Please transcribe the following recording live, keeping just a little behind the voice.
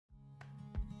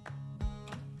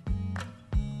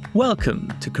Welcome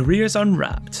to Careers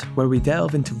Unwrapped, where we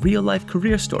delve into real-life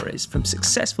career stories from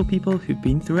successful people who've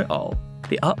been through it all,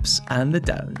 the ups and the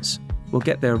downs. We'll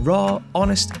get their raw,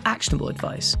 honest, actionable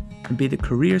advice and be the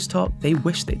careers talk they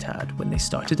wish they'd had when they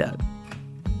started out.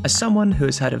 As someone who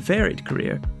has had a varied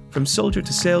career, from soldier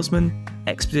to salesman,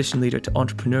 expedition leader to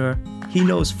entrepreneur, he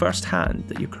knows firsthand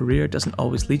that your career doesn't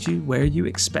always lead you where you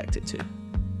expect it to.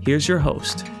 Here's your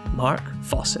host, Mark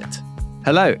Fawcett.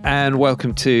 Hello and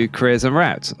welcome to Careers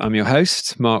Unwrapped. I'm your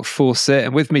host, Mark Fawcett,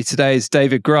 and with me today is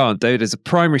David Grant. David is a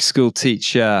primary school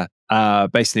teacher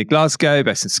based in Glasgow,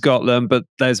 based in Scotland, but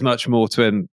there's much more to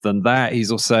him than that.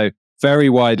 He's also very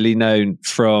widely known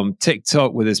from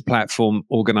TikTok with his platform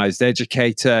Organised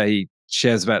Educator. He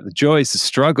shares about the joys, the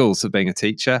struggles of being a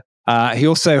teacher. He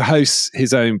also hosts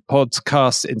his own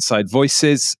podcast, Inside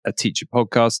Voices, a teacher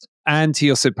podcast, and he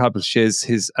also publishes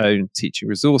his own teaching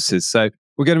resources. So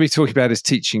we're going to be talking about his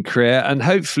teaching career and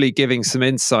hopefully giving some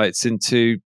insights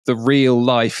into the real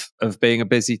life of being a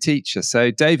busy teacher. So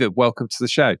David, welcome to the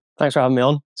show. Thanks for having me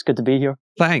on. It's good to be here.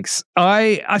 Thanks.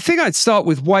 I think I'd start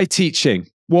with why teaching?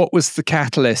 What was the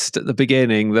catalyst at the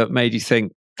beginning that made you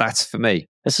think that's for me?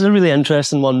 This is a really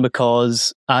interesting one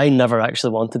because I never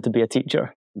actually wanted to be a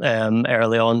teacher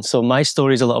early on. So my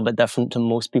story is a little bit different to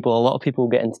most people. A lot of people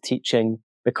get into teaching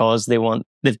because they've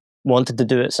wanted to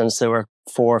do it since they were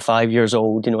 4 or 5 years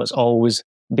old. You know, it's always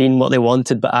been what they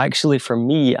wanted. But actually for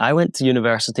me, I went to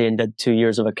university and did 2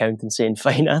 years of accountancy and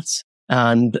finance,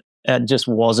 and it just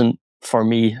wasn't for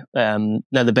me. Now,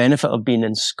 the benefit of being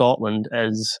in Scotland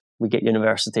is we get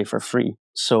university for free.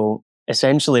 So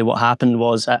essentially what happened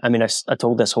was, I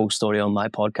told this whole story on my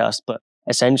podcast, but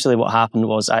essentially what happened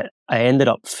was I ended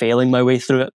up failing my way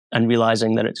through it and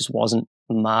realizing that it just wasn't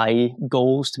my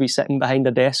goals to be sitting behind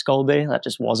a desk all day. That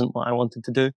just wasn't what I wanted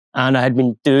to do. And I had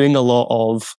been doing a lot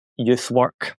of youth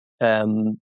work,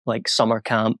 like summer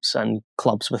camps and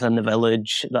clubs within the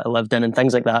village that I lived in and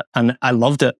things like that. And I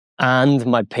loved it. And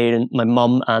my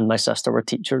mum and my sister were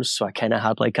teachers. So I kind of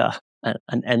had like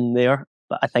an in there.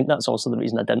 But I think that's also the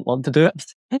reason I didn't want to do it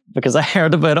because I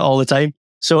heard about it all the time.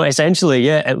 So essentially,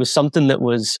 yeah, it was something that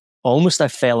was almost I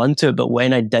fell into it. But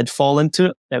when I did fall into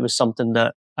it, it was something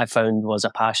that I found was a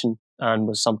passion and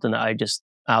was something that I just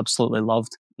absolutely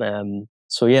loved.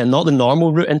 So yeah, not the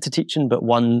normal route into teaching, but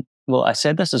one, well, I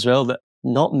said this as well, that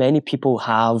not many people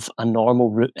have a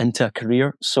normal route into a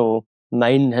career. So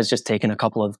mine has just taken a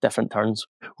couple of different turns.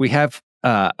 We have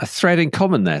a thread in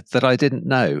common there that I didn't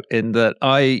know, in that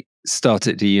I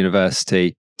started at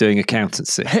university doing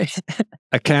accountancy,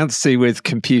 accountancy with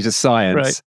computer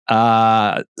science.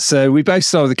 Right. So we both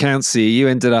started with accountancy. You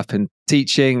ended up in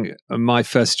teaching. My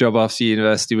first job after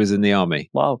university was in the army.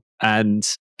 Wow. And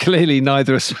clearly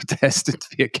neither of us were destined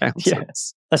to be accountants.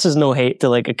 Yes. This is no hate to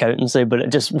like accountancy, but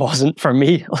it just wasn't for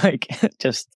me. Like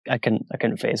I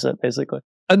couldn't face it basically.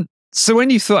 And so when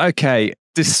you thought, okay,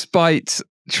 despite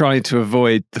trying to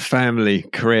avoid the family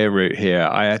career route here,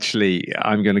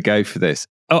 I'm going to go for this.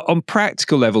 On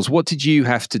practical levels, what did you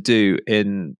have to do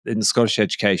in the Scottish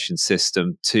education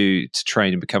system to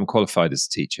train and become qualified as a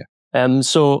teacher?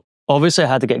 So obviously I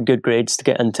had to get good grades to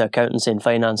get into accountancy and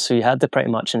finance. So you had to pretty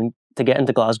much, and to get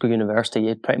into Glasgow University,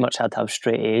 you pretty much had to have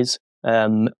straight A's.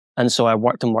 And so I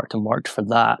worked for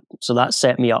that. So that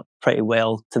set me up pretty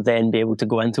well to then be able to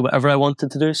go into whatever I wanted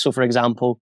to do. So for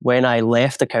example, when I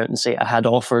left accountancy, I had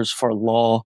offers for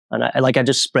law, and I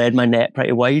just spread my net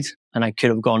pretty wide, and I could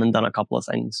have gone and done a couple of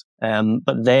things.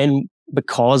 But then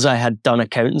because I had done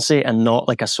accountancy and not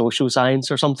like a social science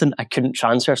or something, I couldn't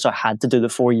transfer. So I had to do the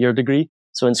 4-year degree.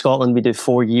 So in Scotland, we do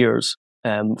 4 years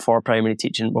for primary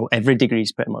teaching. Well, every degree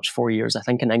is pretty much 4 years. I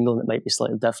think in England, it might be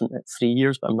slightly different at 3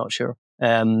 years, but I'm not sure.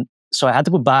 So I had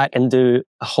to go back and do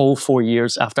a whole 4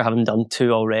 years after having done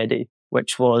 2 already,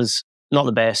 which was not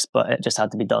the best, but it just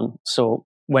had to be done. So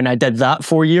when I did that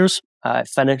 4 years, I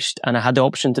finished and I had the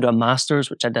option to do a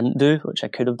master's, which I didn't do, which I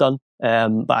could have done.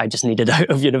 But I just needed out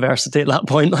of university at that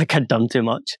point. Like I'd done too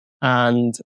much.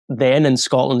 And then in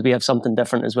Scotland, we have something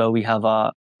different as well. We have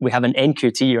an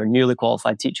NQT, or newly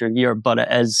qualified teacher year, but it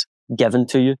is given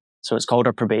to you. So it's called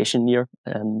a probation year,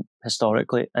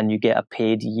 historically, and you get a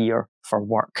paid year for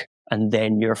work, and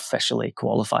then you're officially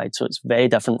qualified. So it's very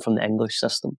different from the English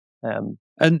system.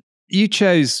 And you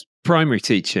chose primary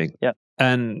teaching. Yeah.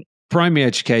 And primary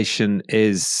education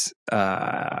is,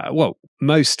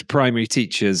 most primary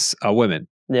teachers are women.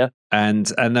 Yeah. And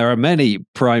there are many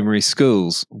primary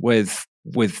schools with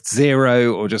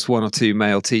 0 or just 1 or 2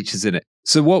 male teachers in it.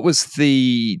 So what was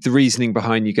the reasoning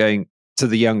behind you going to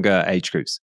the younger age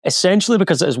groups? Essentially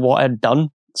because it is what I'd done.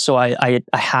 So I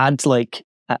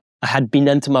had been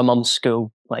into my mum's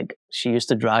school Like she used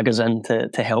to drag us in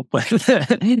to help with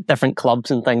different clubs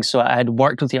and things. So I had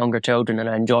worked with younger children and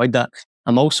I enjoyed that.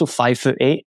 I'm also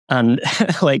 5'8", and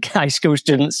like high school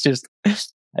students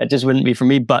it just wouldn't be for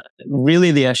me. But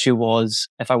really the issue was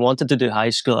if I wanted to do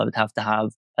high school, I would have to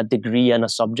have a degree in a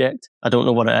subject. I don't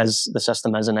know what it is, the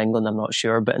system is in England, I'm not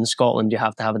sure. But in Scotland, you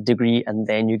have to have a degree and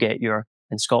then you get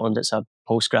in Scotland, it's a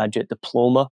postgraduate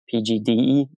diploma,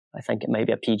 PGDE. I think it might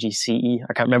be a PGCE.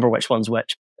 I can't remember which one's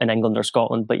which in England or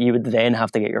Scotland, but you would then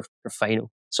have to get your final.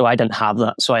 So I didn't have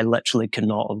that. So I literally could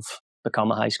not have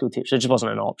become a high school teacher. It just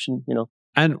wasn't an option, you know.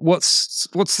 And what's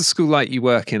the school like you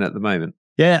work in at the moment?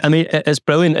 Yeah, I mean, it's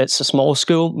brilliant. It's a small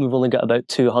school. We've only got about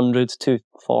 200,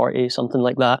 240, something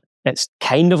like that. It's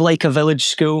kind of like a village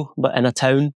school, but in a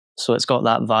town. So it's got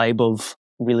that vibe of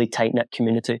really tight-knit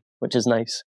community, which is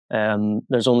nice.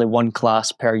 There's only one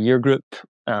class per year group.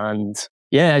 And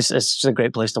yeah, it's just a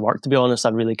great place to work, to be honest. I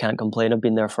really can't complain. I've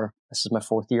been there this is my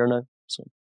 4th year now. So.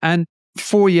 And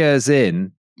 4 years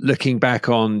in, looking back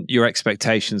on your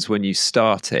expectations when you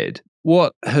started,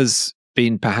 what has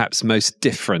been perhaps most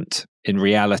different in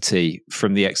reality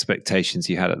from the expectations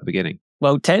you had at the beginning?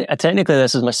 Well, technically,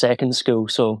 this is my second school.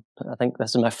 So I think this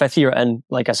is my 5th year. And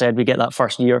like I said, we get that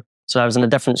first year. So I was in a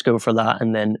different school for that.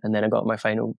 And then I got my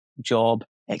final job.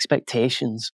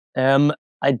 Expectations.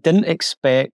 I didn't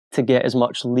expect to get as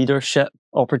much leadership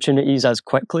opportunities as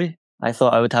quickly. I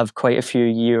thought I would have quite a few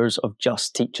years of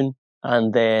just teaching.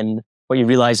 And then what you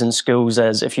realize in schools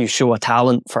is if you show a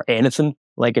talent for anything,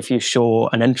 like if you show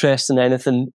an interest in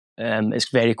anything, it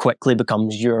very quickly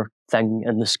becomes your thing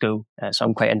in the school. So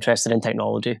I'm quite interested in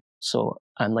technology. So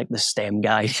I'm like the STEM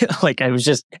guy. Like I was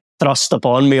just thrust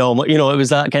upon me almost, you know, it was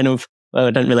that kind of, well,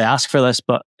 I didn't really ask for this,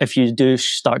 but if you do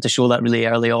start to show that really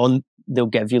early on, they'll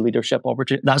give you leadership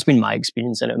opportunity. That's been my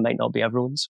experience, and it might not be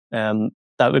everyone's.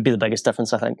 That would be the biggest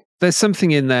difference, I think. There's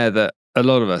something in there that a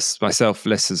lot of us, myself,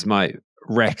 listeners, might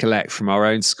recollect from our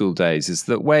own school days, is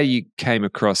that where you came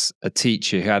across a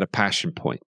teacher who had a passion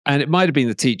point, and it might have been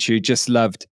the teacher who just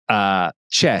loved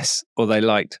chess, or they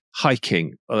liked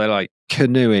hiking, or they liked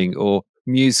canoeing, or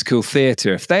musical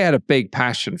theatre. If they had a big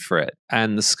passion for it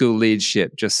and the school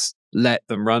leadership just let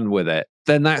them run with it,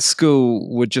 then that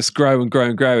school would just grow and grow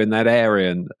and grow in that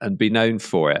area and be known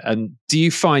for it. And do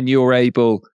you find you're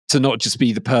able to not just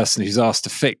be the person who's asked to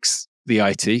fix the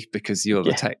IT because you're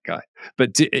the tech guy,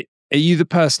 but are you the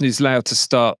person who's allowed to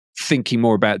start thinking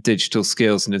more about digital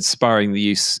skills and inspiring the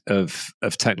use of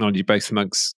technology, both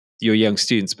amongst your young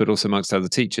students, but also amongst other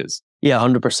teachers? Yeah,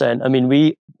 100%. I mean,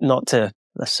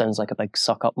 this sounds like a big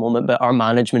suck up moment, but our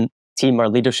management team, our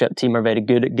leadership team are very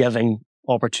good at giving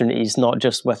opportunities, not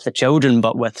just with the children,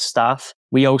 but with staff.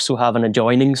 We also have an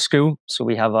adjoining school. So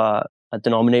we have a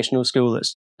denominational school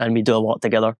and we do a lot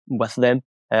together with them.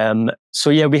 So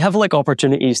yeah, we have like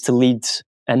opportunities to lead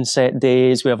inset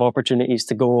days. We have opportunities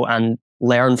to go and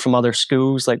learn from other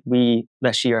schools. Like we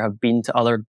this year have been to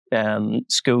other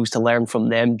schools to learn from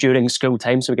them during school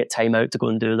time. So we get time out to go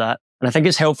and do that. And I think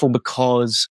it's helpful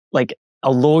because like,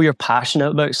 although you're passionate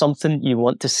about something, you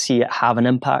want to see it have an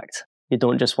impact. You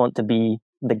don't just want to be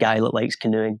the guy that likes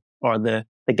canoeing or the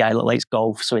guy that likes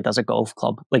golf, so he does a golf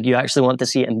club. Like you actually want to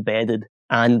see it embedded,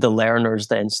 and the learners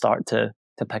then start to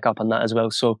pick up on that as well.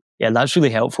 So yeah, that's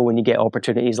really helpful when you get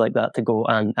opportunities like that to go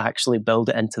and actually build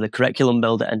it into the curriculum,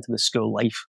 build it into the school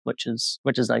life, which is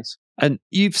nice. And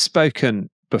you've spoken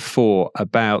before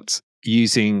about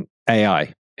using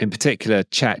AI, in particular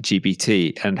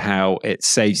ChatGPT, and how it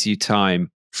saves you time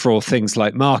for things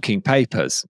like marking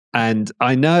papers. And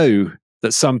I know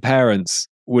that some parents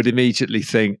would immediately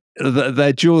think that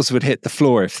their jaws would hit the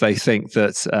floor if they think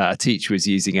that a teacher was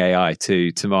using AI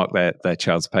to mark their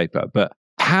child's paper. But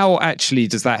how actually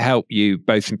does that help you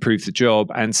both improve the job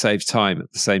and save time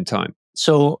at the same time?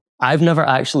 So I've never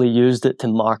actually used it to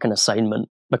mark an assignment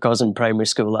because in primary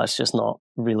school, that's just not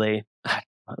really,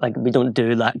 like we don't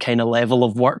do that kind of level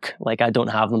of work. Like I don't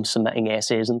have them submitting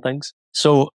essays and things.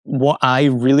 So what I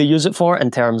really use it for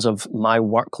in terms of my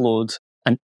workload,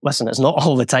 and listen, it's not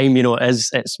all the time, you know,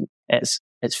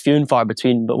 it's few and far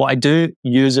between, but what I do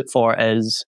use it for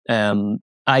is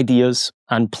ideas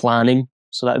and planning.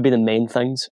 So that would be the main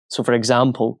things. So for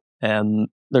example,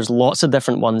 there's lots of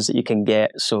different ones that you can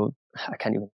get. So I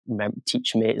can't even remember,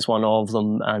 TeachMate is one of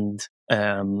them,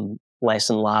 and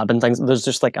Lesson Lab and things. There's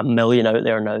just like a million out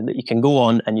there now that you can go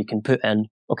on and you can put in,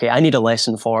 okay, I need a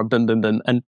lesson for boom, boom, boom.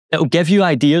 And it'll give you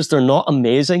ideas. They're not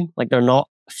amazing. Like they're not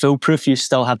foolproof. You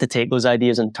still have to take those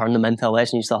ideas and turn them into a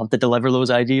lesson. You still have to deliver those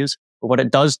ideas. But what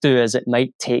it does do is it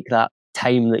might take that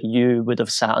time that you would have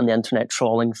sat on the internet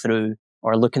trawling through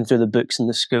or looking through the books in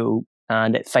the school,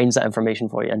 and it finds that information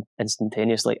for you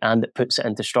instantaneously, and it puts it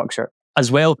into structure.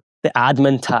 as well, the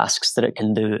admin tasks that it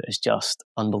can do is just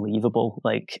unbelievable.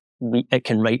 Like it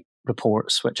can write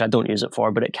reports, which I don't use it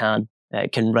for, but it can.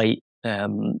 It can write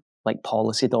like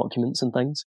policy documents and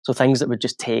things. So things that would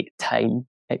just take time,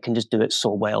 it can just do it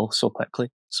so well, so quickly.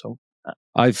 So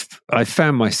I've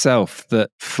found myself that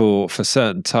for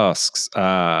certain tasks,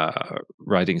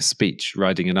 writing a speech,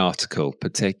 writing an article,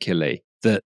 particularly,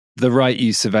 that the right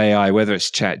use of AI, whether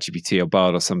it's ChatGPT or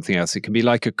Bard or something else, it can be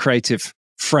like a creative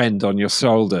friend on your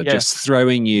shoulder, just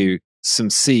throwing you some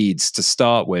seeds to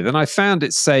start with. And I found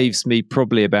it saves me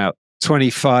probably about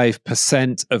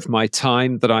 25% of my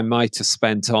time that I might have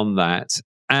spent on that.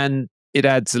 And it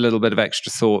adds a little bit of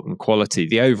extra thought and quality.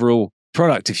 The overall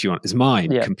product, if you want, is mine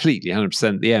completely,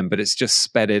 100% at the end, but it's just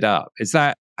sped it up. Is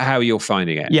that how you're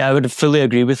finding it? Yeah, I would fully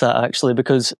agree with that, actually,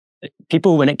 because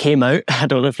people, when it came out, I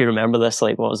don't know if you remember this,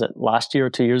 like, what was it, last year or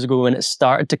 2 years ago, when it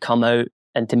started to come out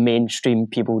into mainstream,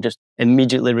 people just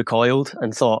immediately recoiled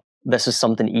and thought, this is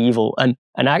something evil. And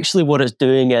actually what it's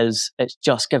doing is it's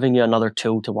just giving you another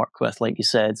tool to work with, like you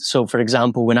said. So for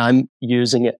example, when I'm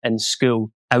using it in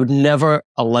school, I would never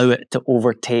allow it to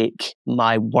overtake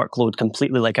my workload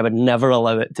completely. Like I would never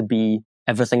allow it to be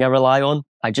everything I rely on.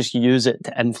 I just use it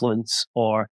to influence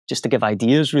or just to give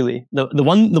ideas, really. The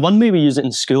one way we use it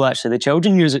in school, actually, the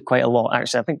children use it quite a lot.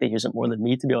 Actually, I think they use it more than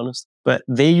me, to be honest. But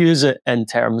they use it in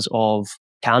terms of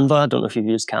Canva. I don't know if you've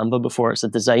used Canva before. It's a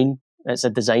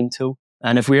design tool.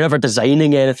 And if we're ever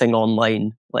designing anything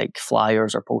online, like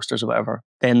flyers or posters or whatever,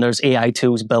 then there's AI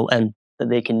tools built in that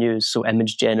they can use. So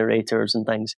image generators and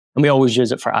things. And we always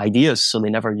use it for ideas. So they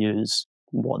never use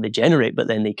what they generate, but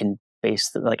then they can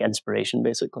base like inspiration,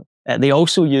 basically. They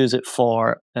also use it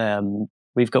for,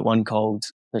 we've got one called,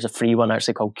 there's a free one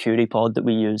actually called CuriePod that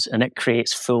we use, and it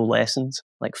creates full lessons,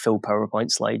 like full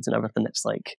PowerPoint slides and everything. It's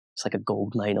like a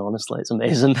gold mine, honestly. It's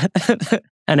amazing.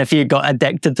 And if you got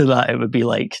addicted to that, it would be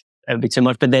too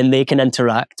much. But then they can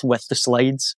interact with the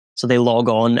slides. So they log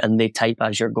on and they type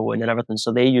as you're going and everything.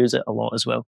 So they use it a lot as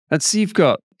well. And so you've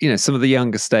got, some of the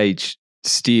younger stage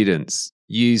students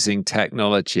using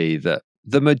technology that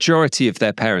the majority of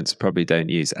their parents probably don't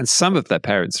use. And some of their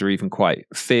parents are even quite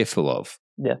fearful of.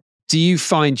 Yeah. Do you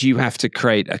find you have to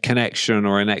create a connection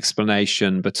or an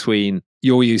explanation between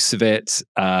your use of it,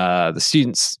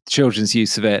 the children's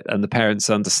use of it, and the parents'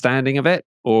 understanding of it?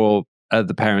 Or are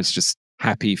the parents just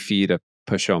happy for you to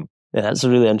push on? Yeah, that's a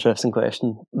really interesting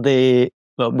question. We've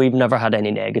never had any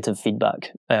negative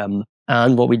feedback. And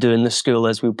what we do in the school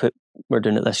is we're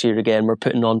doing it this year again, we're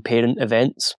putting on parent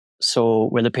events. So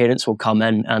where the parents will come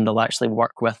in and they'll actually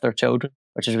work with their children,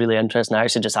 which is really interesting. I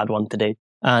actually just had one today.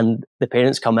 And the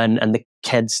parents come in and the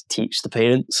kids teach the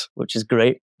parents, which is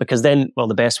great. Because then,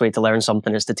 the best way to learn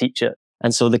something is to teach it.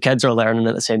 And so the kids are learning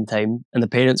at the same time and the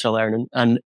parents are learning.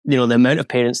 And, the amount of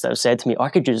parents that have said to me, I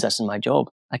could use this in my job.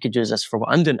 I could use this for what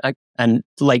I'm doing. And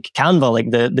like Canva, like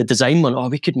the design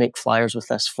one, we could make flyers with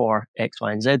this for X,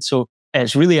 Y, and Z. So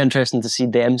it's really interesting to see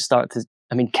them start to,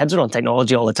 kids are on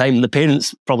technology all the time. The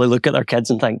parents probably look at their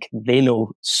kids and think they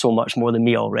know so much more than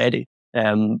me already.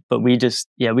 But we've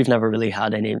never really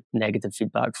had any negative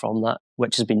feedback from that,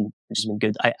 which has been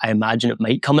good. I imagine it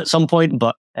might come at some point,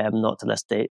 but not to this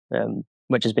date,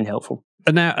 which has been helpful.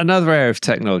 And now another area of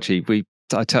technology,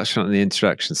 I touched on in the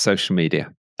introduction, social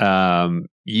media.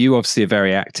 You obviously are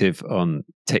very active on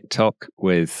TikTok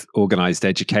with Organized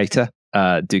Educator.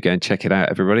 Do go and check it out,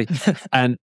 everybody.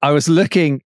 And I was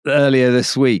looking earlier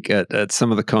this week at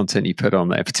some of the content you put on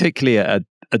there, particularly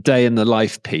a day in the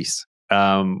life piece,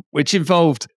 which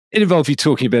involved you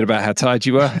talking a bit about how tired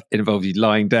you were. It involved you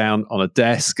lying down on a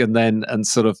desk and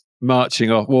sort of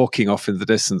walking off in the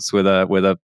distance with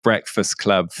a Breakfast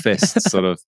Club fist sort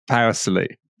of power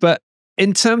salute. But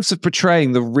in terms of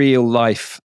portraying the real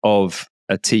life of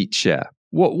a teacher,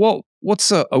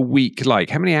 what's a week like?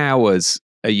 How many hours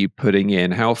are you putting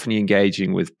in? How often are you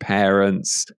engaging with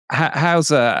parents?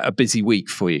 How's a busy week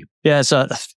for you? Yeah, so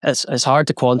it's hard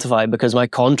to quantify because my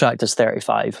contract is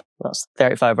 35. That's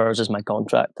 35 hours is my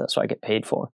contract. That's what I get paid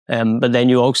for. But then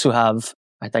you also have,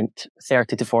 I think,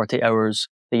 30 to 40 hours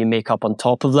that you make up on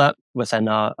top of that within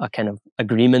a kind of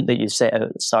agreement that you set out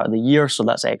at the start of the year. So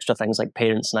that's extra things like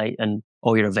parents' night and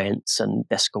all your events and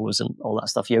discos and all that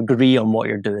stuff. You agree on what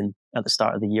you're doing at the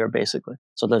start of the year, basically.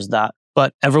 So there's that.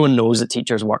 But everyone knows that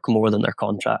teachers work more than their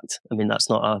contract. That's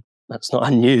not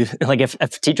a new, like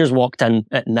if teachers walked in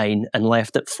at 9 and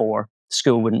left at 4,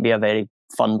 school wouldn't be a very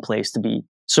fun place to be.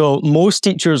 So most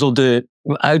teachers will do,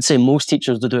 I would say most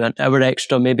teachers will do an hour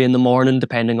extra maybe in the morning,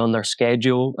 depending on their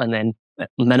schedule, and then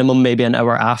minimum maybe an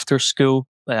hour after school.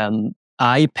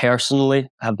 I personally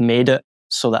have made it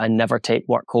so that I never take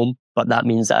work home, but that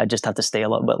means that I just have to stay a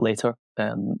little bit later.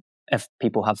 if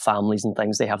people have families and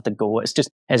things, they have to go.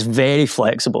 It's very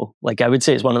flexible. Like I would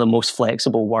say it's one of the most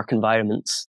flexible work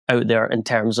environments out there in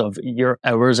terms of your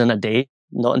hours in a day,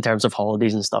 not in terms of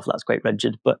holidays and stuff. That's quite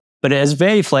rigid, but it is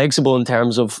very flexible in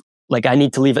terms of like, I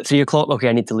need to leave at 3:00. Okay,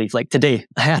 I need to leave. Like today,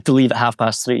 I had to leave at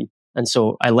 3:30. And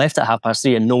so I left at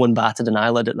 3:30 and no one batted an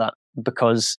eyelid at that,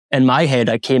 because in my head,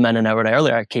 I came in an hour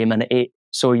earlier. I came in at 8.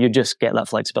 So you just get that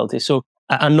flexibility. So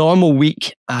a normal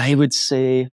week, I would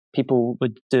say people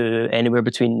would do anywhere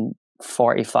between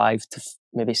 45 to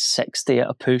maybe 60 at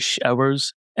a push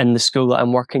hours in the school that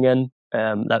I'm working in.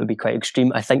 That would be quite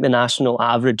extreme. I think the national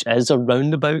average is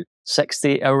around about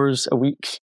 60 hours a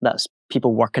week. That's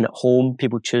people working at home,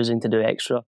 people choosing to do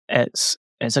extra. It's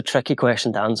a tricky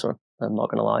question to answer. I'm not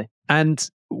going to lie. And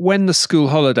when the school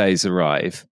holidays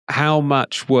arrive, how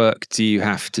much work do you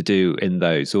have to do in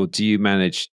those, or do you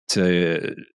manage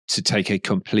to take a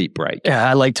complete break? Yeah,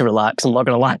 I like to relax. I'm not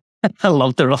going to lie. I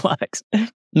love to relax.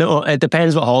 No, it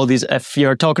depends what holidays. If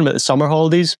you're talking about the summer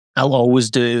holidays, I'll always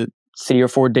do 3 or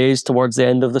 4 days towards the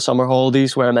end of the summer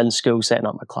holidays where I'm in school setting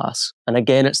up my class. And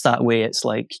again, it's that way. It's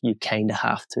like you kind of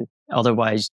have to.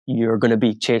 Otherwise, you're going to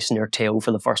be chasing your tail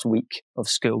for the first week of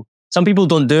school. Some people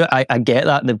don't do it. I get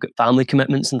that. They've got family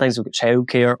commitments and things. They've got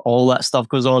childcare. All that stuff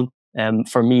goes on.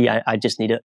 For me, I just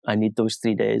need it. I need those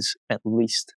 3 days at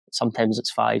least. Sometimes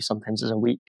it's 5, sometimes it's a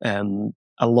week.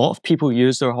 A lot of people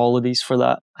use their holidays for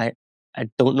that. I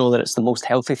don't know that it's the most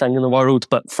healthy thing in the world,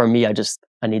 but for me, I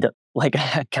need it. Like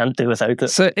I can't do without it.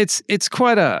 So it's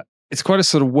quite a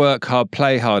sort of work hard,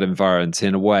 play hard environment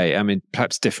in a way. I mean,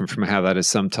 perhaps different from how that is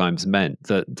sometimes meant.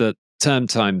 That term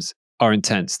times are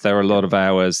intense. There are a lot of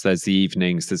hours. There's the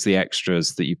evenings. There's the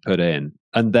extras that you put in,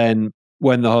 and then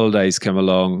when the holidays come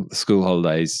along, the school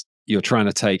holidays, you're trying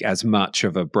to take as much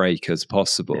of a break as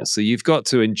possible. Yeah. So you've got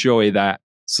to enjoy that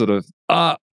sort of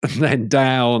up and then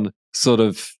down sort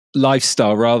of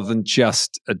lifestyle rather than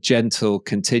just a gentle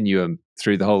continuum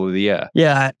through the whole of the year.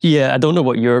 Yeah. I don't know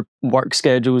what your work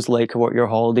schedule is like or what your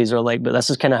holidays are like, but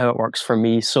this is kind of how it works for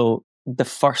me. So the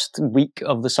first week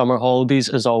of the summer holidays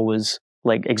is always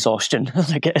like exhaustion.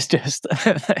 Like it's just,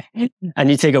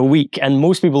 and you take a week, and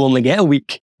most people only get a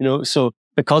week, so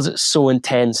because it's so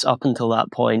intense up until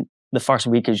that point, the first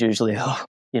week is usually,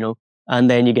 and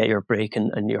then you get your break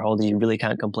and your holidays. You really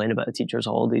can't complain about a teacher's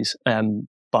holidays.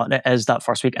 But it is that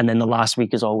first week. And then the last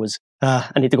week is always,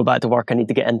 I need to go back to work. I need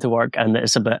to get into work. And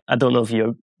it's a bit, I don't know if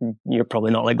you're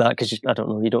probably not like that because I don't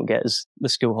know, you don't get the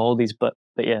school holidays. But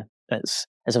yeah, it's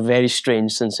a very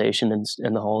strange sensation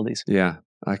in the holidays. Yeah,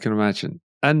 I can imagine.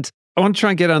 And I want to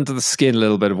try and get under the skin a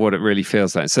little bit of what it really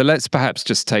feels like. So let's perhaps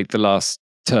just take the last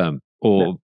term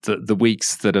or the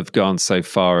weeks that have gone so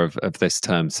far of this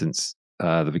term since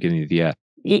the beginning of the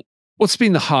year. What's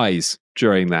been the highs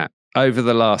during that over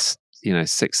the last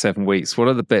 6-7 weeks? What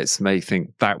are the bits that make you think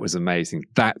that was amazing?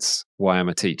 That's why I'm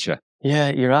a teacher. Yeah,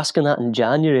 you're asking that in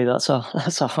January. That's a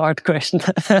hard question.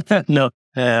 No,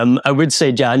 I would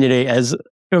say January is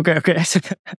okay.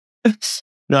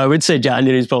 No, I would say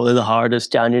January is probably the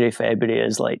hardest. January, February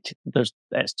is like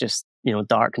it's just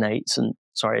dark nights and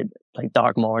like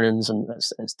dark mornings, and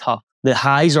it's tough. The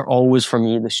highs are always for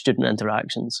me the student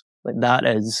interactions. Like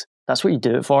that's what you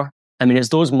do it for. I mean, it's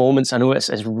those moments. I know it's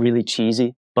really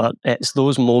cheesy, but it's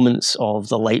those moments of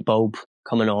the light bulb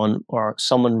coming on or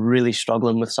someone really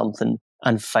struggling with something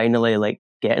and finally like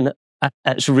getting it.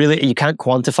 It's really, you can't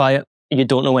quantify it. You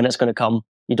don't know when it's going to come.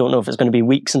 You don't know if it's going to be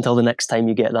weeks until the next time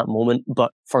you get that moment.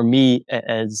 But for me, it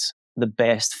is the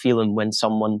best feeling when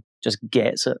someone just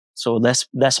gets it. So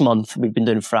this month, we've been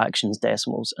doing fractions,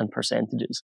 decimals, and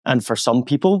percentages. And for some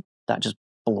people, that just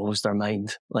blows their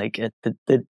mind. Like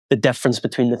the difference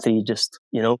between the three just,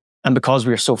 and because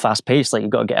we're so fast paced, like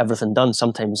you've got to get everything done.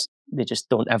 Sometimes they just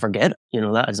don't ever get it.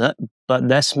 That is it. But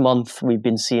this month we've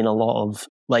been seeing a lot of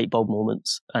light bulb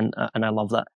moments, and I love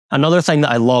that. Another thing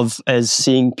that I love is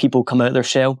seeing people come out of their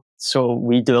shell. So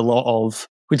we do a lot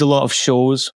of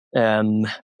shows.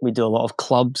 We do a lot of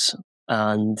clubs,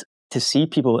 and to see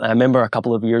people. I remember a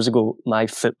couple of years ago, my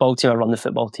football team. I run the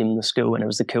football team in the school, and it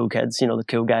was the cool kids. The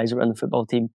cool guys were in the football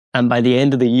team. And by the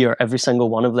end of the year, every single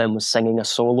one of them was singing a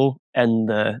solo in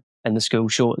the school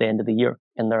show at the end of the year,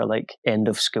 in their like end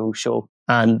of school show.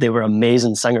 And they were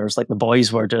amazing singers. Like the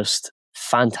boys were just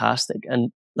fantastic.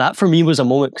 And that for me was a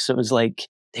moment because it was like,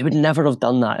 they would never have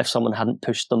done that if someone hadn't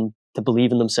pushed them to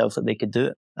believe in themselves that they could do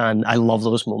it. And I love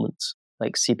those moments.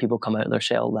 Like see people come out of their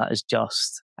shell. That is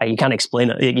just, you can't explain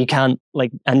it. You can't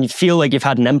and you feel like you've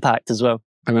had an impact as well.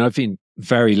 I mean, I've been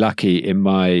very lucky in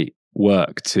my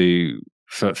work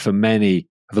for many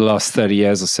of the last 30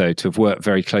 years or so to have worked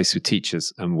very close with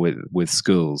teachers and with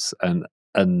schools.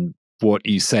 And what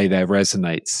you say there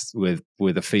resonates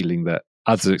with a feeling that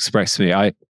others express to me.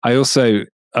 I also,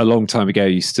 a long time ago,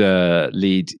 used to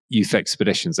lead youth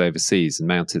expeditions overseas in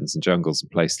mountains and jungles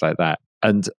and places like that.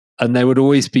 And there would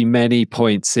always be many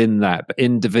points in that, but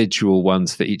individual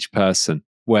ones for each person,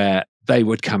 where they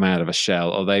would come out of a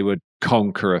shell, or they would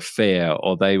conquer a fear,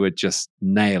 or they would just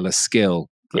nail a skill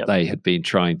that they had been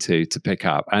trying to pick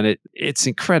up. And it's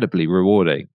incredibly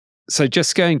rewarding. So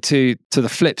just going to the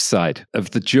flip side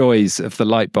of the joys of the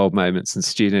light bulb moments and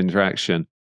student interaction,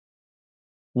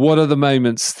 what are the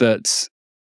moments that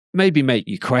maybe make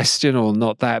you question, or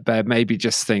not that bad, maybe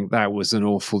just think that was an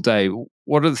awful day?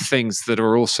 What are the things that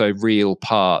are also real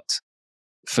part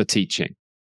for teaching?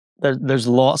 There's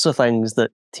lots of things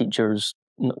that teachers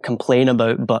complain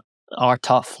about, but are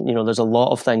tough. There's a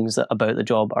lot of things about the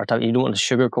job are tough. You don't want to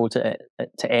sugarcoat it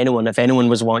to anyone. If anyone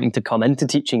was wanting to come into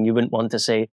teaching, you wouldn't want to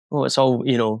say, oh, it's all,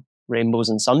 rainbows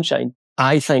and sunshine.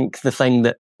 I think the thing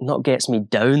that not gets me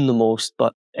down the most,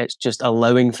 but it's just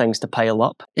allowing things to pile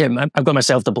up. Yeah, I've got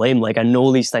myself to blame. Like, I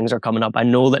know these things are coming up. I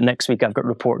know that next week I've got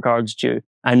report cards due.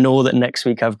 I know that next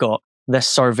week I've got this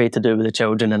survey to do with the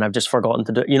children and I've just forgotten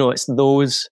to do it. It's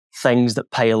those things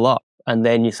that pile up. And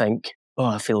then you think, oh,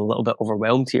 I feel a little bit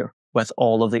overwhelmed here with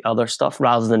all of the other stuff,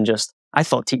 rather than just, I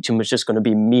thought teaching was just going to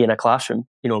be me in a classroom,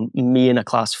 me in a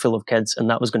class full of kids, and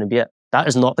that was going to be it. That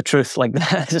is not the truth. Like,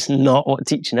 that is not what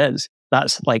teaching is.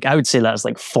 That's like, I would say that's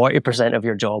like 40% of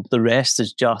your job. The rest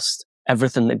is just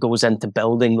everything that goes into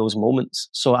building those moments.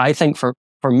 So I think for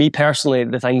me personally,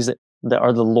 the things that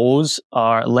are the lows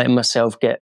are letting myself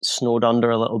get snowed under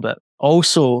a little bit.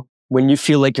 Also, when you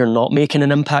feel like you're not making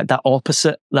an impact, that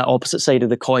opposite side of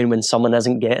the coin, when someone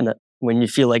isn't getting it, when you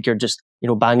feel like you're just,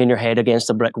 banging your head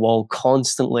against a brick wall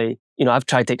constantly. I've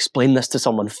tried to explain this to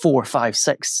someone 4, 5,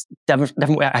 6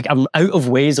 different ways. I'm out of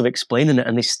ways of explaining it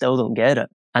and they still don't get it.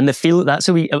 And they feel that's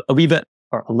a wee bit,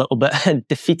 or a little bit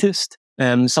defeatist.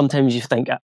 Sometimes you think,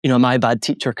 am I a bad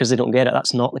teacher because they don't get it?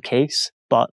 That's not the case,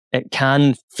 but it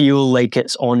can feel like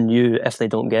it's on you if they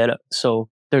don't get it. So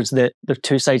there's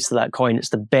two sides to that coin. It's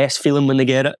the best feeling when they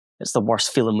get it. It's the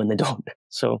worst feeling when they don't.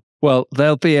 So, well,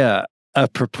 there'll be a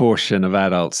proportion of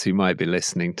adults who might be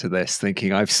listening to this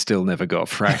thinking, I've still never got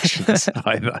fractions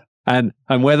either. And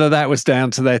whether that was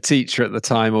down to their teacher at the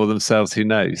time or themselves, who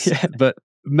knows? Yeah. But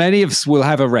many of us will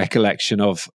have a recollection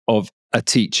of a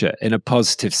teacher in a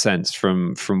positive sense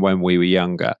from when we were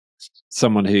younger,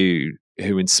 someone who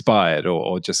inspired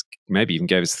or just maybe even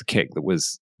gave us the kick that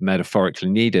was metaphorically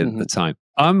needed at the time.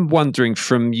 I'm wondering,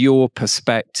 from your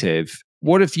perspective,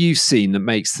 what have you seen that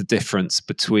makes the difference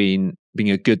between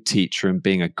being a good teacher and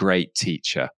being a great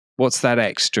teacher? What's that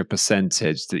extra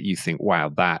percentage that you think,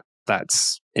 wow,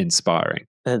 that's inspiring?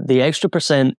 The extra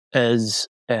percent is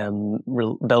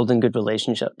building good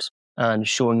relationships and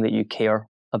showing that you care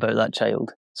about that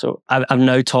child. So I've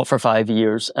now taught for 5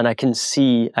 years, and I could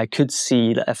see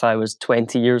that if I was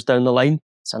 20 years down the line,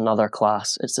 it's another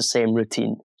class, it's the same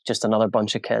routine, just another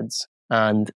bunch of kids.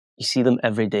 And you see them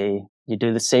every day. You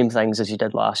do the same things as you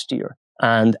did last year.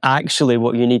 And actually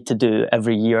what you need to do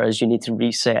every year is you need to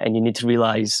reset, and you need to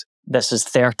realize this is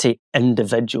 30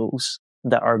 individuals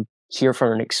that are here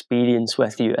for an experience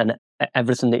with you, and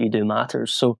everything that you do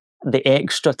matters. So the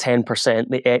extra 10%,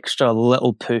 the extra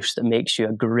little push that makes you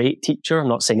a great teacher, I'm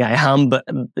not saying I am, but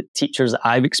the teachers that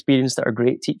I've experienced that are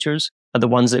great teachers are the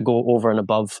ones that go over and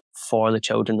above for the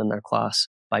children in their class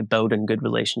by building good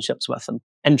relationships with them,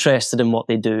 interested in what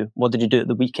they do. What did you do at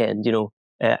the weekend?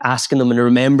 Asking them and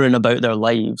remembering about their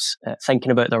lives,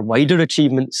 thinking about their wider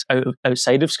achievements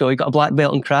outside of school. You got a black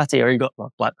belt in karate, or you got,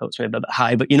 well, black belt's maybe a bit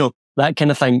high, but that kind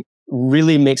of thing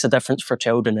really makes a difference for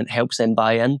children and helps them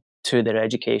buy in to their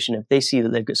education if they see that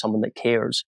they've got someone that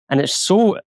cares. And it's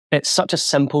such a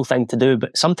simple thing to do,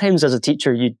 but sometimes as a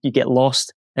teacher you get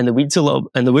lost in the woods a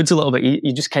little bit.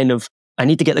 You just kind of, I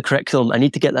need to get the curriculum, I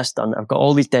need to get this done, I've got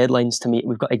all these deadlines to meet,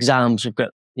 we've got exams, we've got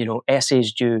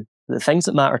essays due. The things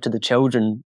that matter to the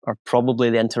children are probably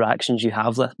the interactions you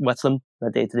have with them on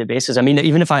a day-to-day basis. I mean,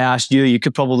 even if I asked you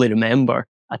could probably remember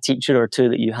a teacher or two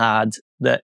that you had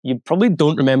that you probably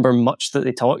don't remember much that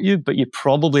they taught you, but you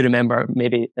probably remember,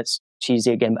 maybe it's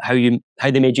cheesy again, but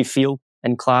how they made you feel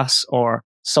in class, or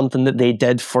something that they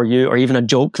did for you, or even a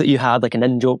joke that you had, like an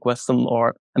in-joke with them.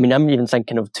 Or, I mean, I'm even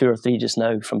thinking of 2 or 3 just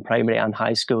now from primary and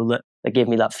high school that gave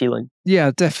me that feeling.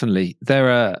 Yeah, definitely. There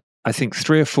are, I think,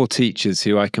 3 or 4 teachers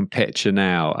who I can picture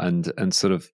now and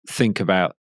sort of think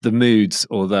about the moods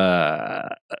or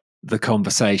the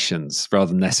conversations rather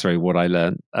than necessarily what I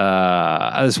learned.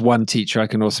 As one teacher, I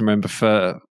can also remember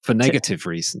for negative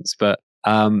reasons, but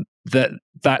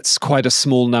that's quite a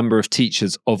small number of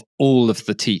teachers of all of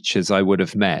the teachers I would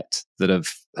have met that have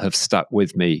have stuck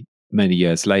with me many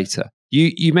years later.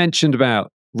 You mentioned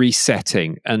about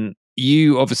resetting, and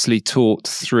you obviously taught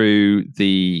through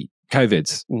the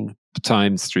COVID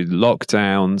times, through the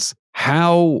lockdowns.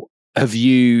 How have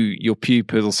your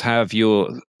pupils, have your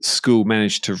school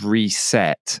managed to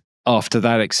reset after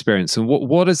that experience? And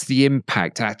what has the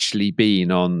impact actually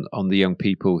been on the young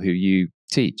people who you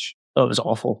teach? Oh, it was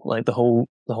awful. Like the whole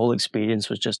experience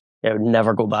was just, I would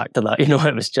never go back to that.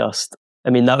 It was just,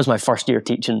 that was my first year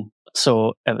teaching.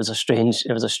 So it was a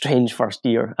strange first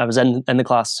year. I was in the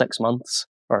class 6 months,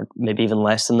 or maybe even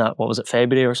less than that. What was it,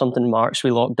 February or something? March,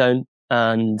 we locked down.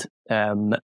 And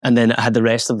then I had the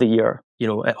rest of the year,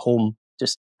 at home.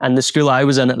 And the school I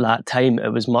was in at that time,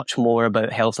 it was much more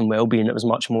about health and well-being. It was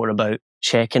much more about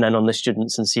checking in on the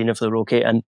students and seeing if they were okay.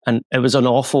 And it was an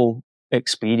awful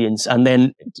experience. And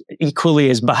then equally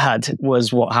as bad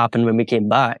was what happened when we came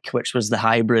back, which was the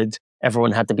hybrid.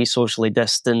 Everyone had to be socially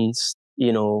distanced,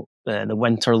 the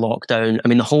winter lockdown.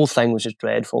 The whole thing was just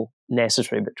dreadful,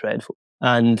 necessary, but dreadful.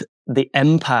 And the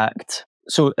impact,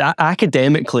 so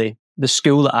academically, the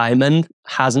school that I'm in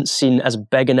hasn't seen as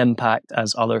big an impact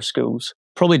as other schools.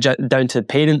 Probably down to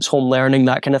parents, home learning,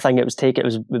 that kind of thing. It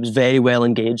was very well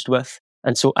engaged with.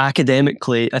 And so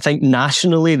academically, I think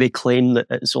nationally they claim that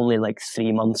it's only like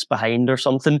 3 months behind or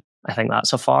something. I think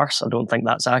that's a farce. I don't think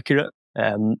that's accurate.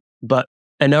 But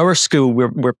in our school,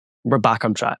 we're back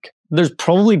on track. There's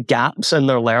probably gaps in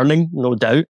their learning, no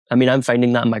doubt. I'm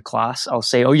finding that in my class. I'll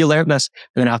say, "Oh, you learned this,"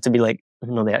 and then I have to be like,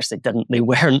 "No, they actually didn't. They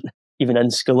weren't even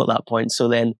in school at that point." So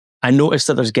then I noticed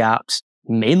that there's gaps,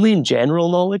 mainly in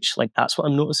general knowledge. Like that's what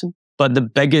I'm noticing. But the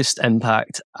biggest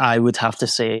impact, I would have to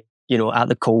say, at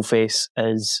the coalface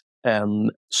is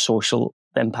social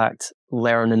impact,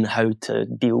 learning how to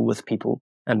deal with people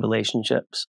and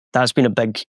relationships. That's been a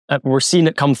big, we're seeing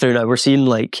it come through now. We're seeing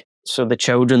so the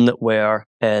children that were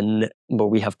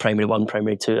we have primary 1,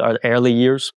 primary 2, are early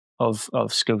years of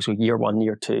school, so year 1,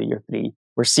 year 2, year 3.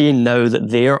 We're seeing now that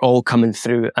they're all coming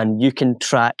through, and you can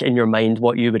track in your mind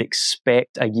what you would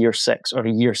expect a year 6 or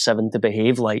a year 7 to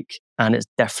behave like. And it's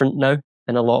different now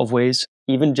in a lot of ways,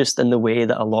 even just in the way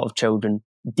that a lot of children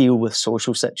deal with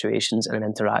social situations and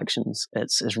interactions.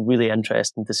 It's really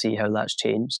interesting to see how that's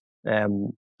changed.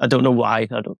 I don't know why.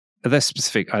 Are there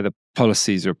specific either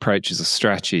policies or approaches or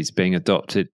strategies being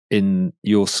adopted in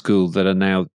your school that are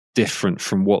now different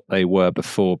from what they were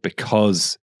before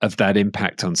because of that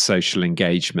impact on social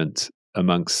engagement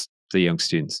amongst the young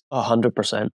students?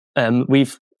 100%.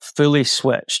 We've fully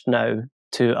switched now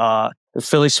to a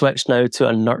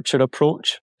nurture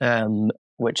approach,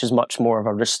 which is much more of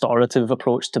a restorative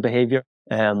approach to behaviour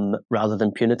rather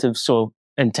than punitive. So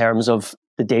in terms of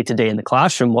the day-to-day in the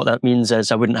classroom, what that means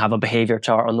is I wouldn't have a behaviour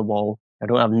chart on the wall. I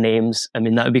don't have names.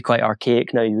 That would be quite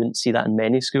archaic now. You wouldn't see that in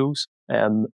many schools.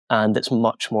 And it's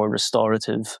much more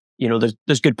restorative.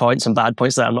 There's good points and bad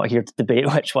points that I'm not here to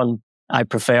debate which one I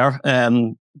prefer,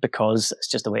 because it's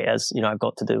just the way it is. I've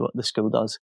got to do what the school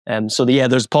does.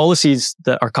 There's policies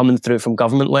that are coming through from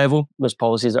government level. There's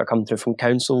policies that are coming through from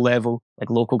council level, like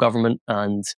local government,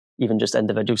 and even just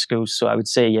individual schools. So I would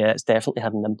say, it's definitely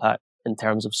had an impact in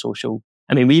terms of social.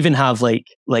 We even have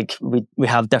we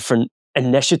have different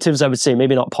initiatives, I would say,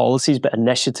 maybe not policies, but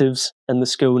initiatives in the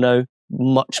school now.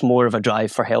 Much more of a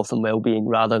drive for health and well-being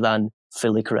rather than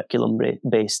fully curriculum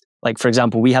based. Like, for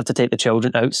example, we have to take the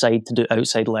children outside to do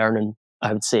outside learning.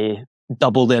 I would say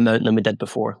double the amount than we did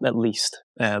before, at least.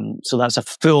 So that's a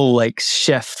full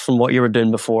shift from what you were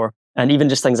doing before. And even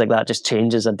just things like that just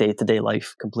changes a day-to-day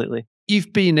life completely.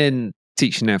 You've been in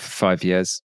teaching now for 5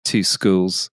 years, 2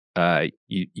 schools.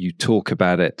 You talk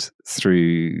about it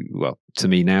through, to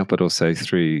me now, but also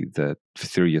through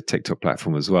your TikTok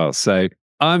platform as well. So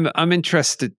I'm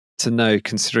interested to know,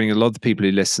 considering a lot of the people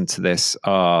who listen to this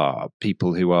are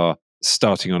people who are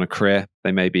starting on a career.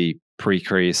 They may be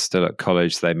pre-career, still at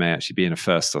college. They may actually be in a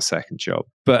first or second job.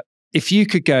 But if you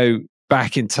could go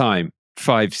back in time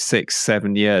 5, 6,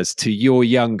 7 years to your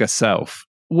younger self,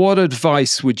 what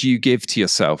advice would you give to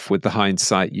yourself with the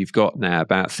hindsight you've got now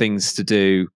about things to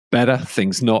do better,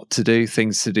 things not to do,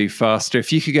 things to do faster?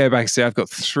 If you could go back and say, I've got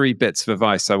 3 bits of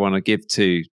advice I want to give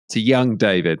to young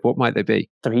David, what might they be?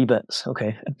 3 bits,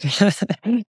 okay.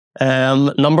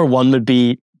 Number 1 would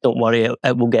be, don't worry,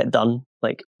 it will get done.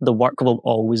 The work will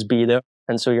always be there.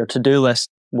 And so your to-do list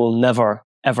will never,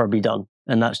 ever be done.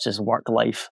 And that's just work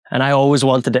life. And I always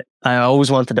wanted it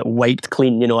wiped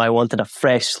clean. I wanted a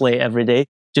fresh slate every day.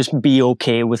 Just be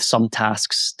okay with some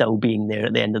tasks still being there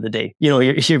at the end of the day.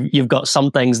 You've got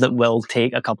some things that will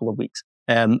take a couple of weeks,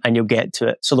 and you'll get to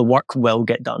it. So the work will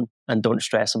get done, and don't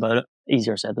stress about it.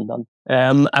 Easier said than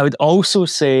done. I would also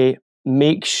say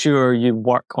make sure you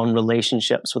work on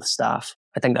relationships with staff.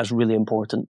 I think that's really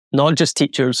important. Not just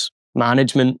teachers,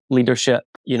 management, leadership,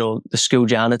 the school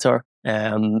janitor,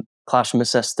 classroom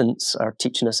assistants or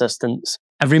teaching assistants.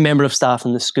 Every member of staff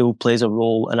in the school plays a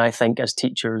role. And I think as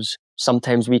teachers,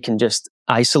 sometimes we can just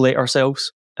isolate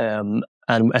ourselves. And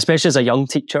especially as a young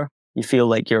teacher, you feel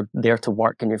like you're there to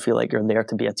work and you feel like you're there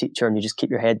to be a teacher and you just keep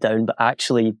your head down, but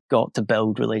actually you've got to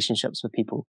build relationships with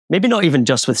people. Maybe not even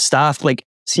just with staff. Like,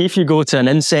 see if you go to an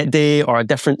inset day or a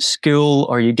different school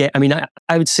or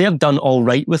I would say I've done all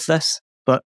right with this,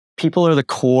 but people are the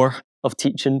core of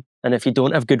teaching. And if you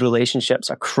don't have good relationships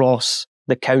across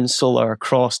the council or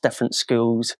across different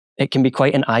schools, it can be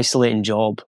quite an isolating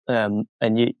job. And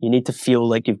you need to feel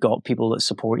like you've got people that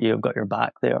support you, have got your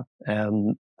back there.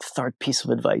 Third piece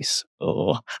of advice.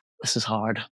 Oh, this is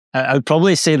hard. I would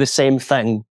probably say the same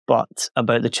thing, but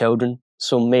about the children.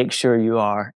 So make sure you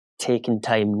are taking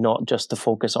time not just to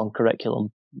focus on curriculum.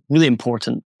 Really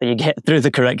important that you get through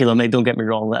the curriculum. Don't get me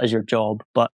wrong, that is your job.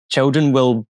 But children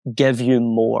will give you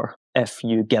more if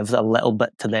you give a little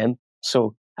bit to them.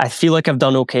 So I feel like I've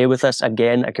done okay with this.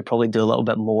 Again, I could probably do a little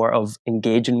bit more of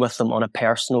engaging with them on a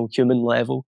personal human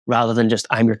level rather than just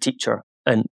I'm your teacher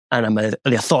and I'm the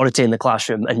authority in the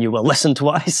classroom and you will listen to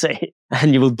what I say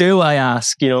and you will do what I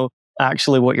ask.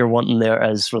 Actually what you're wanting there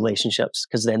is relationships,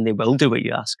 because then they will do what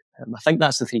you ask. I think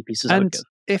that's the three pieces I would give.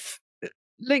 If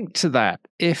linked to that,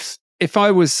 if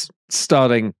I was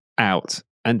starting out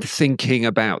and thinking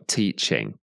about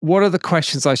teaching, what are the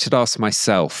questions I should ask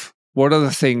myself? What are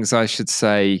the things I should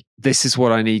say, this is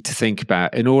what I need to think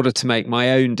about in order to make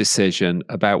my own decision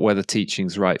about whether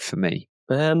teaching's right for me?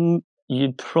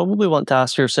 You'd probably want to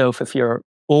ask yourself if you're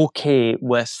okay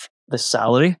with the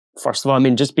salary. First of all,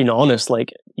 just being honest,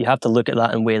 you have to look at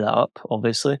that and weigh that up,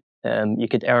 obviously. You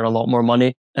could earn a lot more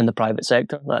money in the private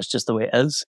sector. That's just the way it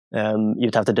is.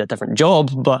 You'd have to do a different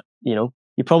job, but, you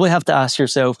probably have to ask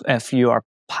yourself if you are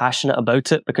passionate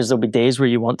about it, because there'll be days where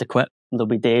you want to quit. There'll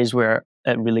be days where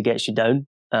it really gets you down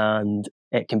and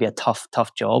it can be a tough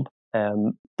job.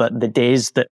 But the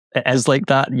days that it is like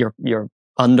that, your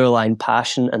underlying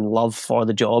passion and love for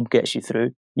the job gets you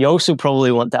through. You also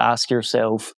probably want to ask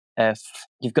yourself if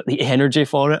you've got the energy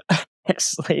for it.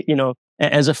 It's like,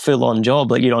 it is a full-on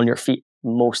job. You're on your feet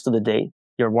most of the day.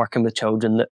 You're working with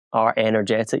children that are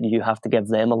energetic. You have to give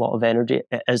them a lot of energy.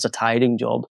 It is a tiring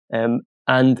job.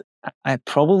 And I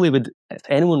probably would, if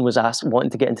anyone was wanting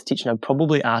to get into teaching, I'd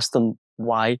probably ask them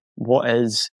why. What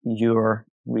is your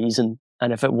reason?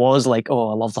 And if it was like, oh,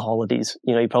 I love the holidays,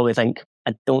 you probably think,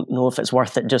 I don't know if it's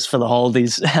worth it just for the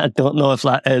holidays. I don't know if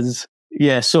that is.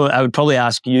 Yeah, so I would probably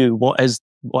ask you, what is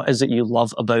it you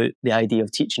love about the idea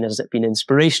of teaching? Has it been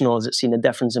inspirational? Has it seen a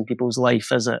difference in people's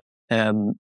life? Is it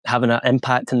having an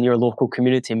impact in your local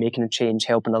community, making a change,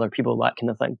 helping other people, that kind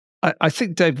of thing? I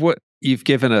think, Dave, what you've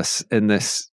given us in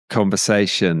this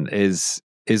conversation is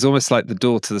almost like the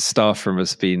door to the staff room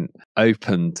has been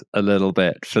opened a little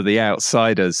bit for the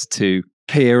outsiders to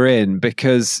peer in,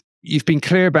 because you've been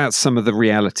clear about some of the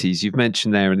realities. You've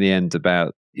mentioned there in the end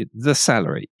about the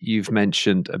salary. You've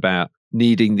mentioned about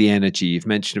needing the energy. You've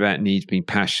mentioned about needing being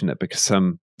passionate because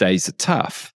some days are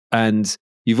tough. And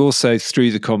you've also,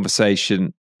 through the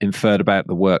conversation, inferred about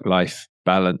the work-life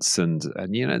balance and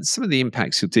some of the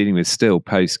impacts you're dealing with still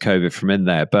post-COVID from in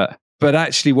there. But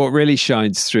actually what really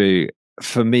shines through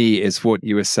for me is what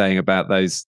you were saying about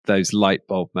those light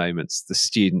bulb moments, the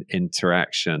student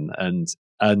interaction and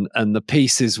the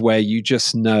pieces where you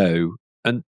just know,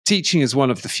 and teaching is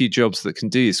one of the few jobs that can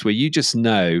do this, where you just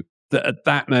know that at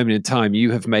that moment in time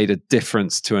you have made a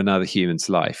difference to another human's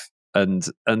life. And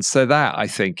so that, I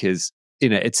think, is,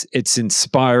 it's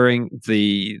inspiring.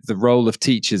 The role of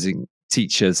teachers and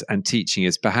teaching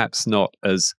is perhaps not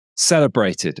as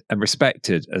celebrated and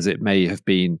respected as it may have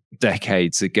been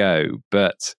decades ago,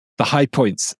 but the high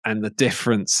points and the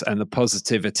difference and the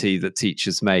positivity that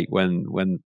teachers make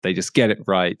when they just get it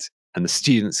right and the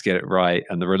students get it right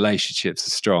and the relationships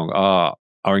are strong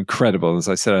are incredible. As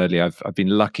I said earlier, I've been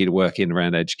lucky to work in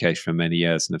around education for many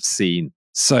years and have seen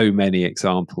so many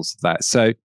examples of that.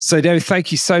 So David,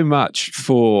 thank you so much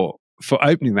for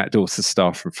opening that door to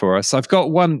staff room for us. I've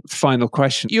got one final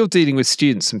question. You're dealing with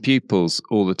students and pupils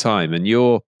all the time, and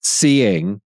you're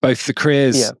seeing both the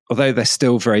careers, although they're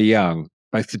still very young,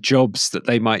 both the jobs that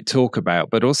they might talk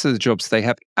about, but also the jobs they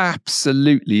have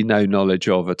absolutely no knowledge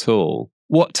of at all.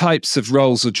 What types of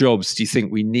roles or jobs do you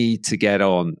think we need to get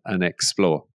on and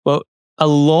explore? Well, a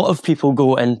lot of people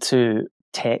go into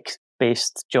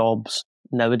tech-based jobs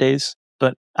nowadays,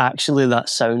 but actually that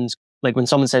sounds like when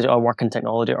someone says, I work in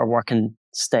technology or work in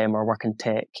STEM or work in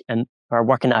tech, and or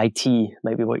work in IT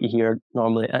might be what you hear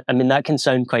normally. I mean, that can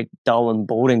sound quite dull and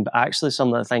boring, but actually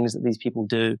some of the things that these people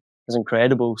do is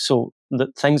incredible. So the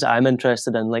things that I'm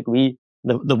interested in, like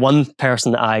the one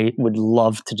person that I would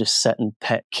love to just sit and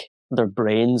pick their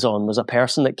brains on was a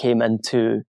person that came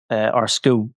into our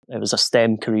school. It was a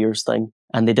STEM careers thing,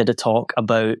 and they did a talk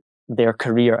about their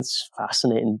career. It's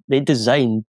fascinating. They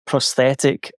designed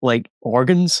prosthetic like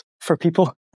organs for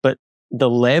people, but the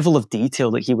level of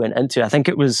detail that he went into, I think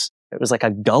it was like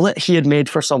a gullet he had made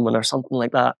for someone or something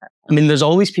like that. I mean, there's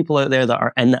always people out there that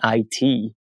are in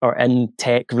IT or in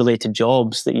tech related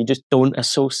jobs that you just don't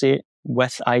associate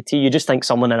with IT. You just think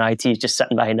someone in IT is just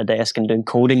sitting behind a desk and doing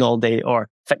coding all day or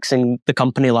fixing the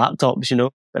company laptops, you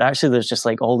know. But actually there's just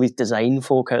like all these design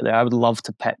folk out there. I would love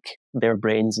to pick their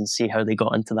brains and see how they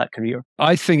got into that career.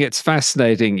 I think it's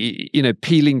fascinating, you know,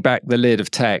 peeling back the lid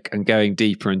of tech and going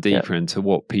deeper and deeper into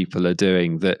what people are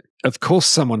doing. That of course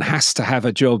someone has to have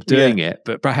a job doing it,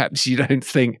 but perhaps you don't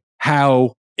think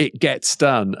how it gets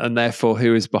done and therefore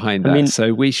who is behind that. I mean,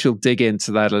 so we shall dig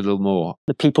into that a little more.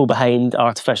 The people behind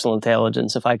artificial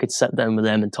intelligence, if I could sit down with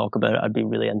them and talk about it, I'd be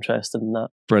really interested in that.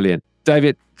 Brilliant.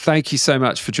 David, thank you so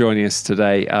much for joining us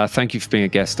today. Thank you for being a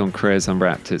guest on Careers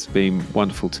Unwrapped. It's been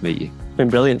wonderful to meet you. It's been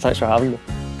brilliant. Thanks for having me.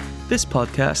 This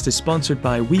podcast is sponsored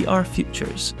by We Are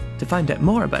Futures. To find out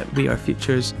more about We Are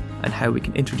Futures and how we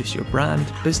can introduce your brand,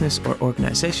 business, or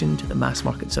organisation to the mass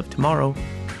markets of tomorrow,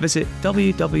 visit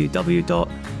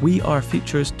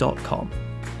www.wearefutures.com.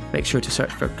 Make sure to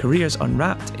search for Careers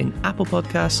Unwrapped in Apple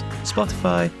Podcasts,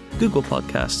 Spotify, Google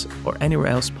Podcasts, or anywhere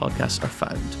else podcasts are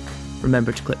found.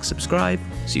 Remember to click subscribe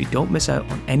so you don't miss out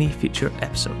on any future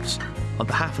episodes. On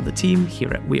behalf of the team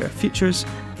here at We Are Futures,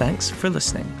 thanks for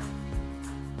listening.